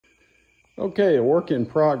Okay, a work in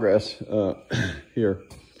progress here.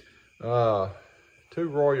 Two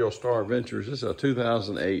Royal Star Ventures. This is a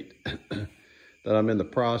 2008 that I'm in the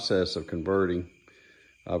process of converting.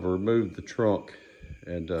 I've removed the trunk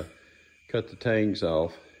and cut the tangs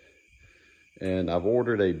off. And I've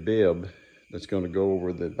ordered a bib that's going to go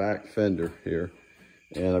over the back fender here.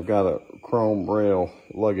 And I've got a chrome rail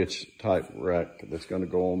luggage type rack that's going to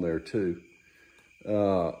go on there too.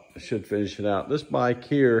 I should finish it out. This bike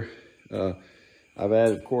here, I've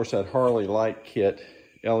added, of course, that Harley light kit,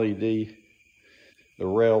 LED, the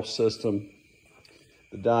rail system.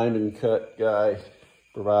 The diamond cut guy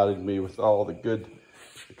provided me with all the good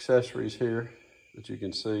accessories here that you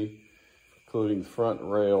can see, including the front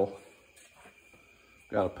rail.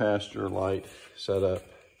 Got a passenger light set up,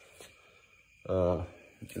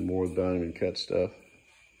 and more diamond cut stuff,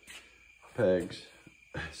 pegs.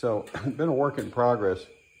 So it's been a work in progress.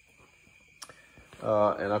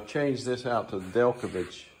 And I've changed this out to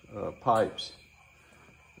Delkovich pipes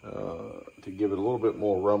to give it a little bit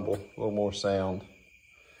more rumble, a little more sound.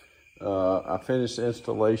 I finished the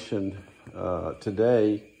installation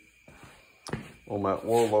today on my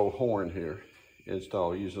Orlo horn here,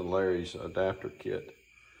 installed using Larry's adapter kit.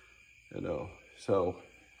 And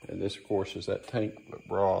this, of course, is that tank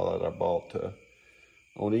bra that I bought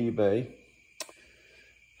on eBay.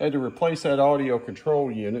 Had to replace that audio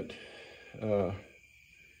control unit.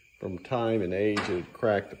 From time and age, it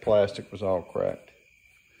cracked. The plastic was all cracked.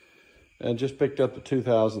 And just picked up the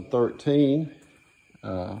 2013.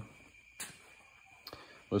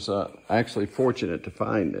 Was actually fortunate to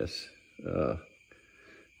find this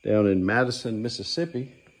down in Madison,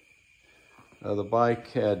 Mississippi. The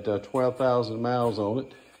bike had 12,000 miles on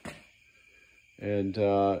it. And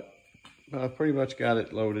I pretty much got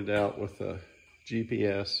it loaded out with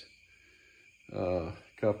GPS,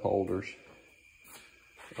 cup holders,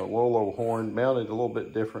 a Lolo horn, mounted a little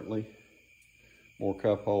bit differently, more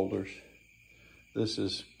cup holders. This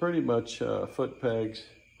is pretty much foot pegs,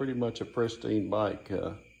 pretty much a pristine bike,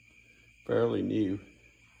 fairly new.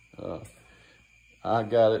 I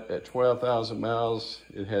got it at 12,000 miles.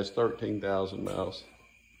 It has 13,000 miles.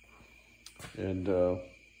 And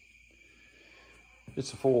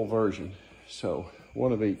it's a full version, so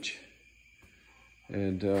one of each.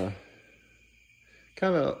 And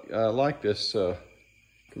kind of like this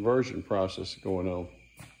conversion process going on.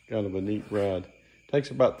 Kind of a neat ride.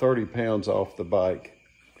 Takes about 30 pounds off the bike.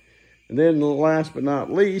 And then last but not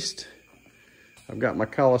least, I've got my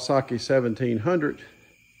Kawasaki 1700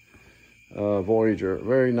 Voyager.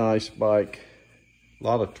 Very nice bike. A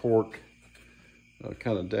lot of torque.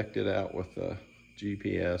 Kind of decked it out with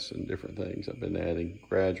GPS and different things I've been adding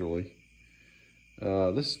gradually.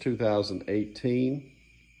 This is 2018.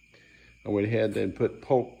 I went ahead and put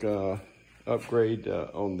Polk upgrade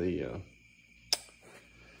on the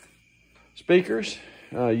speakers.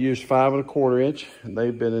 Used 5 1/4 inch, and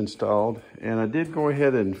they've been installed. And I did go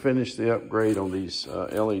ahead and finish the upgrade on these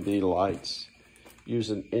LED lights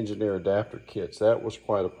using engineer adapter kits. That was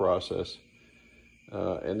quite a process.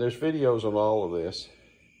 And there's videos on all of this.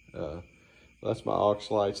 That's my aux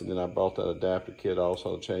lights, and then I bought that adapter kit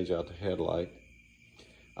also to change out the headlight.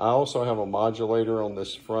 I also have a modulator on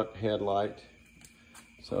this front headlight.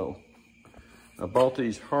 So I bought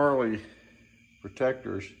these Harley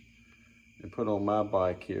protectors and put on my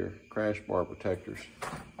bike here, crash bar protectors.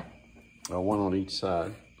 One on each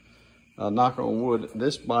side. Knock on wood,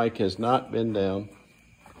 this bike has not been down.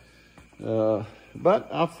 But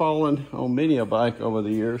I've fallen on many a bike over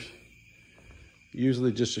the years.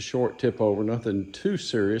 Usually just a short tip over, nothing too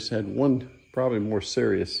serious. Had one probably more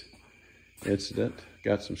serious incident.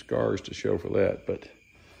 Got some scars to show for that, but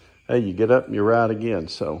hey, you get up and you ride again.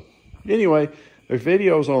 So anyway, there's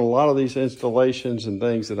videos on a lot of these installations and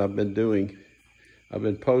things that I've been doing. I've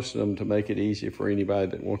been posting them to make it easy for anybody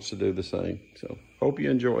that wants to do the same. So hope you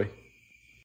enjoy.